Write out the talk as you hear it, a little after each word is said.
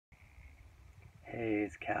Hey,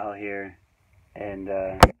 it's Cal here, and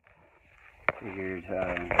figured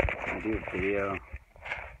I'd do a video.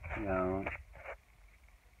 You know,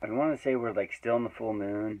 I don't want to say we're like still in the full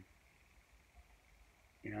moon.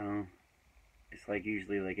 You know, it's like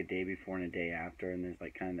usually like a day before and a day after, and there's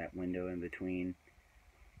like kind of that window in between.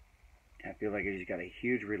 I feel like I just got a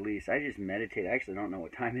huge release. I just meditate. I actually don't know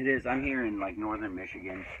what time it is. I'm here in like northern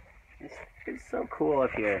Michigan. It's so cool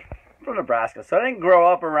up here. I'm from Nebraska, so I didn't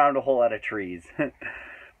grow up around a whole lot of trees,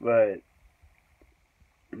 but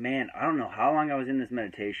man, I don't know how long I was in this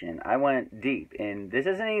meditation. I went deep, and this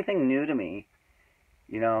isn't anything new to me,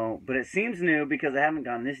 but it seems new because I haven't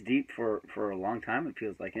gone this deep for a long time, it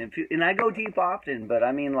feels like. And I go deep often, but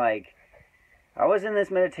I mean, like, I was in this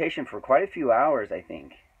meditation for quite a few hours, I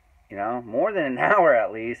think. More than an hour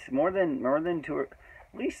at least, more than two,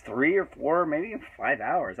 at least 3 or 4, maybe even 5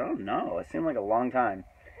 hours. I don't know. It seemed like a long time.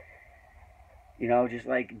 Just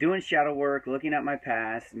like doing shadow work, looking at my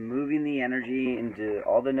past, moving the energy into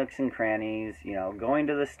all the nooks and crannies, going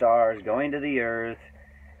to the stars, going to the earth,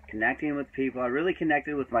 connecting with people. I really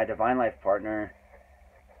connected with my divine life partner,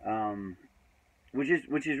 which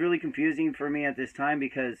is really confusing for me at this time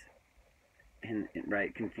because,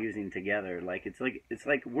 right, confusing together. Like it's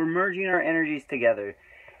like we're merging our energies together,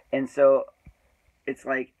 and so it's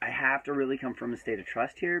like I have to really come from a state of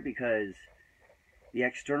trust here because the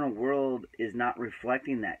external world is not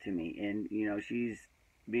reflecting that to me, and she's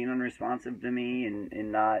being unresponsive to me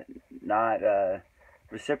and not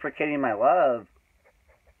reciprocating my love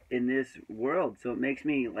in this world. So it makes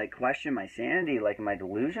me like question my sanity. Like, am I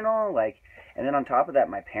delusional? Like, and then on top of that,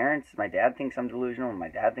 my dad thinks I'm delusional, and my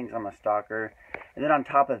dad thinks I'm a stalker. And then on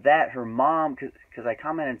top of that, her mom, because I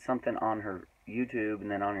commented something on her YouTube and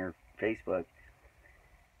then on her Facebook,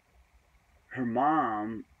 her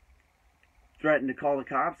mom threatened to call the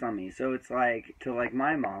cops on me. So it's like to like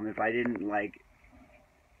my mom if I didn't like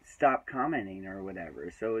stop commenting or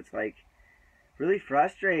whatever. So it's like really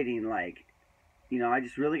frustrating. Like, I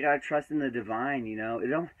just really gotta trust in the divine.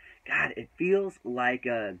 It feels like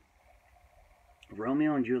a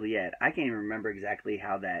Romeo and Juliet. I can't even remember exactly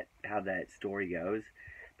how that story goes,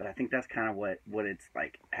 but I think that's kind of what it's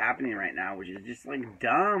like happening right now, which is just like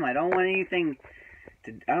dumb. I don't want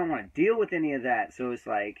to deal with any of that. So it's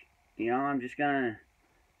like, I'm just gonna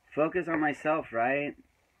focus on myself, right?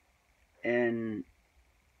 And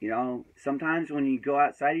sometimes when you go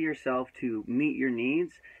outside of yourself to meet your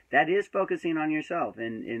needs, that is focusing on yourself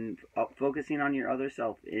and focusing on your other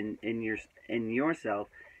self in yourself,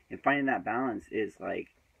 and finding that balance is like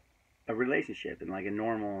a relationship and like a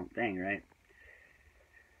normal thing, right?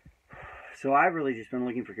 So I've really just been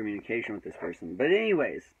looking for communication with this person. But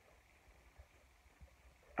anyways,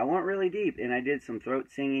 I went really deep, and I did some throat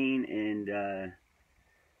singing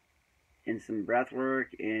and some breath work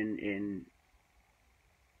and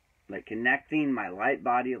like connecting my light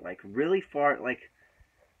body like really far, like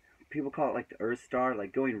people call it like the Earth Star,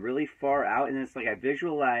 like going really far out. And it's like I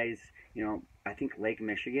visualize, I think Lake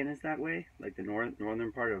Michigan is that way, like the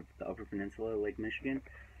northern part of the Upper Peninsula of Lake Michigan.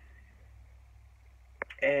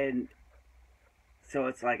 And so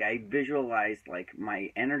it's like I visualized like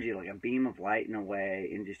my energy, like a beam of light in a way,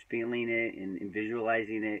 and just feeling it and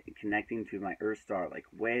visualizing it and connecting to my Earth Star, like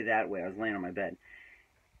way that way. I was laying on my bed.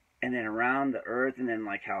 And then around the Earth, and then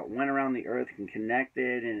like how it went around the Earth and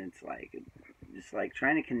connected, and it's like just like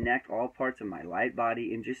trying to connect all parts of my light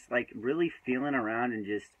body and just like really feeling around and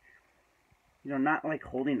just, not like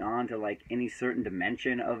holding on to like any certain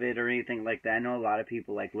dimension of it or anything like that. I know a lot of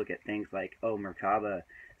people like look at things like, oh, Merkaba,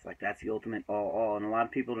 it's like that's the ultimate all, and a lot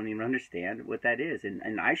of people don't even understand what that is,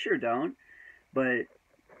 and I sure don't, but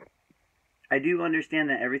I do understand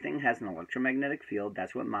that everything has an electromagnetic field.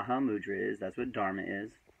 That's what Maha Mudra is. That's what Dharma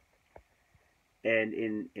is. And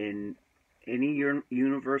in any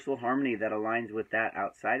universal harmony that aligns with that,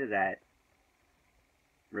 outside of that,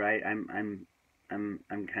 right? I'm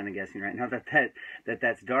kind of guessing right now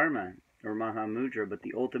that's Dharma or Maha Mudra, but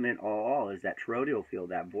the ultimate all is that toroidal field,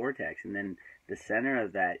 that vortex, and then the center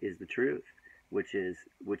of that is the truth, which is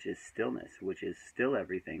stillness, which is still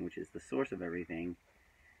everything, which is the source of everything,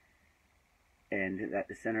 and that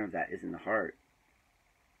the center of that is in the heart.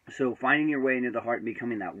 So finding your way into the heart and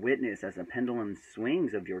becoming that witness as the pendulum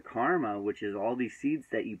swings of your karma, which is all these seeds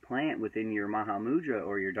that you plant within your Maha Mudra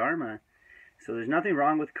or your Dharma. So there's nothing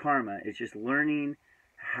wrong with karma. It's just learning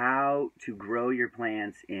how to grow your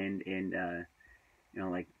plants and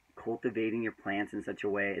like cultivating your plants in such a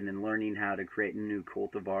way, and then learning how to create new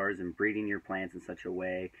cultivars and breeding your plants in such a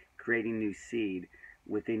way, creating new seed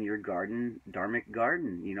within your garden, dharmic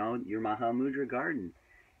garden, your Maha Mudra garden.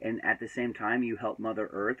 And at the same time, you help Mother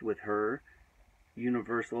Earth with her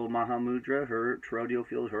universal Mahamudra, her toroidal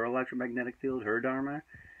field, her electromagnetic field, her Dharma,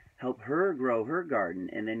 help her grow her garden.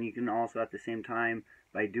 And then you can also at the same time,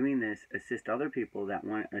 by doing this, assist other people that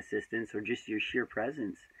want assistance, or just your sheer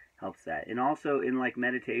presence helps that. And also in like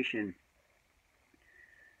meditation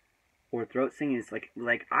or throat singing, it's like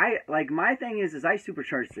my thing is I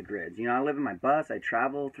supercharge the grids. You know, I live in my bus, I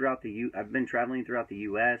travel throughout I've been traveling throughout the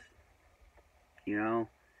US, you know,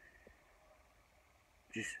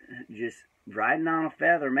 just riding on a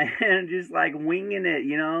feather, man, just like winging it,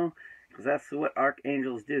 you know, because that's what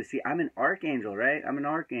archangels do. See, I'm an archangel, right? I'm an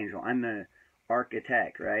archangel. I'm the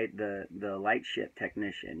architect, right? The light ship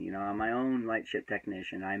technician, you know. I'm my own light ship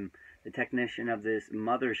technician. I'm the technician of this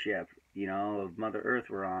mothership, you know, of Mother Earth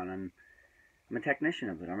we're on. I'm a technician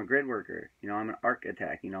of it. I'm a grid worker. You know, I'm an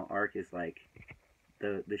architect. You know, ark is like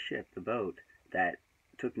the ship, the boat that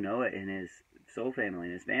took Noah and his soul family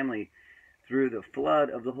and his family through the flood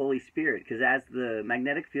of the Holy Spirit. Because as the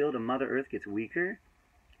magnetic field of Mother Earth gets weaker,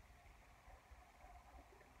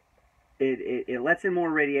 it lets in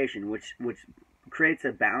more radiation, which creates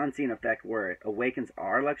a balancing effect where it awakens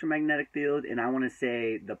our electromagnetic field, and I want to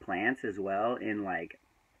say the plants as well, in like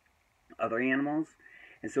other animals.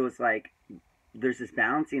 And so it's like there's this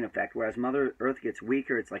balancing effect, whereas Mother Earth gets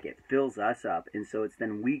weaker, it's like it fills us up, and so it's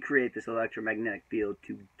then we create this electromagnetic field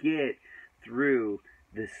to get through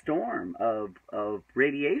the storm of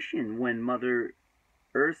radiation when Mother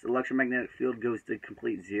Earth's electromagnetic field goes to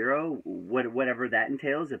complete zero, whatever that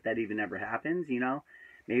entails, if that even ever happens, you know.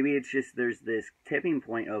 Maybe it's just there's this tipping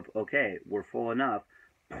point of, okay, we're full enough,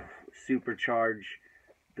 supercharge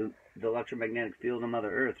the electromagnetic field of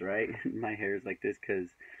Mother Earth, right? My hair is like this because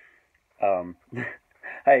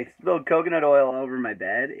I spilled coconut oil all over my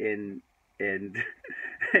bed, and and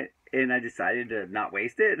I decided to not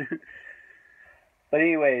waste it. But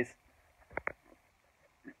anyways,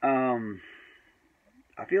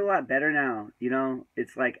 I feel a lot better now. You know,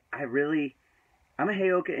 it's like I'm a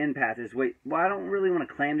Heyoka empath. Well, I don't really want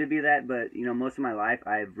to claim to be that, but you know, most of my life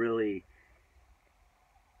I've really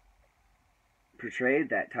portrayed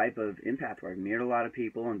that type of empath where I've mirrored a lot of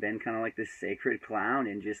people and been kind of like this sacred clown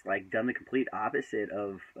and just like done the complete opposite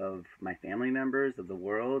of my family members, of the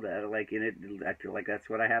world. Like in it, I feel like that's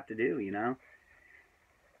what I have to do, you know.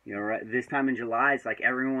 You know, right this time in July, it's like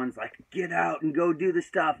everyone's like, get out and go do the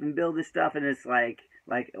stuff and build this stuff, and it's like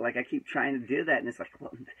I keep trying to do that, and it's like,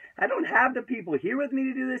 well, I don't have the people here with me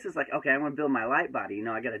to do this. It's like, okay, I want to build my light body. You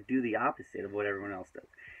know, I got to do the opposite of what everyone else does.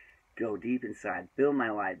 Go deep inside, build my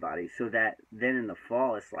light body, so that then in the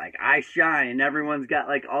fall, it's like I shine, and everyone's got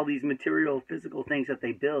like all these material, physical things that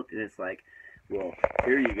they built, and it's like, well,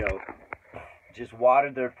 here you go. Just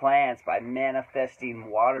watered their plants by manifesting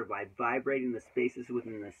water, by vibrating the spaces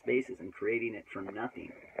within the spaces and creating it from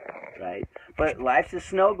nothing, right? But life's a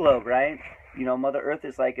snow globe, right? You know, Mother Earth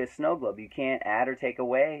is like a snow globe. You can't add or take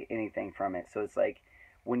away anything from it. So it's like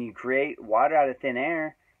when you create water out of thin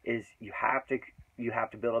air, is you have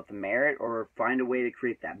to build up the merit or find a way to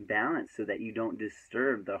create that balance so that you don't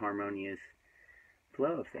disturb the harmonious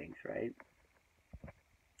flow of things, right?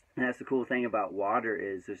 And that's the cool thing about water,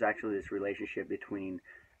 is there's actually this relationship between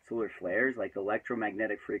solar flares, like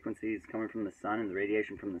electromagnetic frequencies coming from the sun and the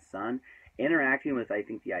radiation from the sun, interacting with, I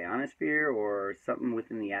think, the ionosphere or something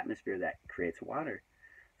within the atmosphere that creates water.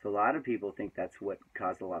 So a lot of people think that's what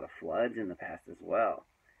caused a lot of floods in the past as well.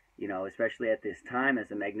 You know, especially at this time, as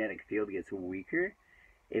the magnetic field gets weaker,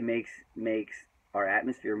 it makes our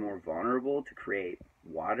atmosphere more vulnerable to create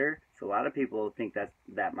water. So a lot of people think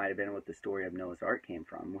that might have been what the story of Noah's Ark came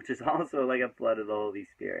from, which is also like a flood of the Holy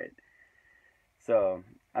Spirit. So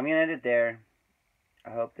I'm gonna end it there. I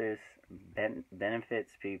hope this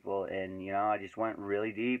benefits people, and you know, I just went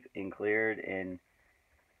really deep and cleared, and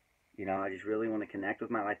you know, I just really want to connect with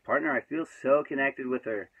my life partner. I feel so connected with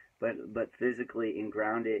her, but physically and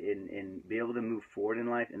grounded, and be able to move forward in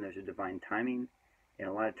life. And there's a divine timing, and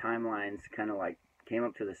a lot of timelines kind of like came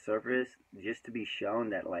up to the surface just to be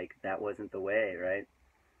shown that like that wasn't the way, right?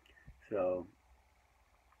 So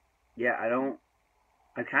yeah,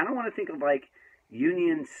 I kind of want to think of like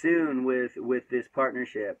union soon with this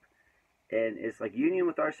partnership, and it's like union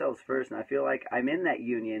with ourselves first. And I feel like I'm in that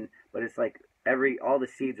union, but it's like all the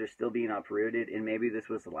seeds are still being uprooted, and maybe this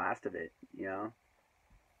was the last of it, you know.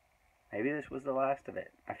 Maybe this was the last of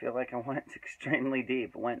it. I feel like I went extremely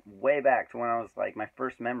deep. Went way back to when I was like my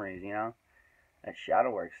first memories, you know. That shadow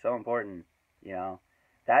work, so important, you know.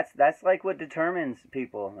 That's like what determines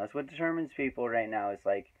people. That's what determines people right now. It's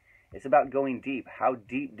like, it's about going deep. How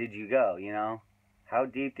deep did you go, you know? How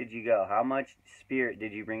deep did you go? How much spirit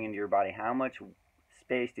did you bring into your body? How much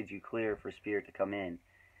space did you clear for spirit to come in?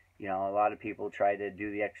 You know, a lot of people try to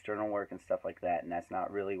do the external work and stuff like that, and that's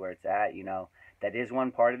not really where it's at. You know, that is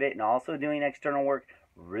one part of it, and also doing external work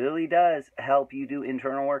really does help you do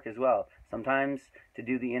internal work as well. Sometimes to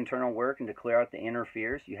do the internal work and to clear out the inner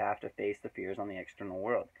fears, you have to face the fears on the external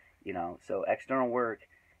world. You know, so external work,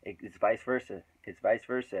 it's vice versa. It's vice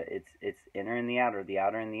versa. It's inner and the outer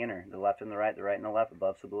and the inner, the left and the right and the left,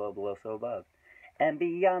 above so below, below so above. And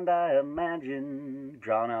beyond I imagine,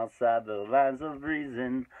 drawn outside the lines of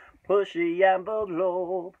reason, push the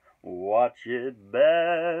envelope, watch it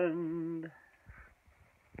bend.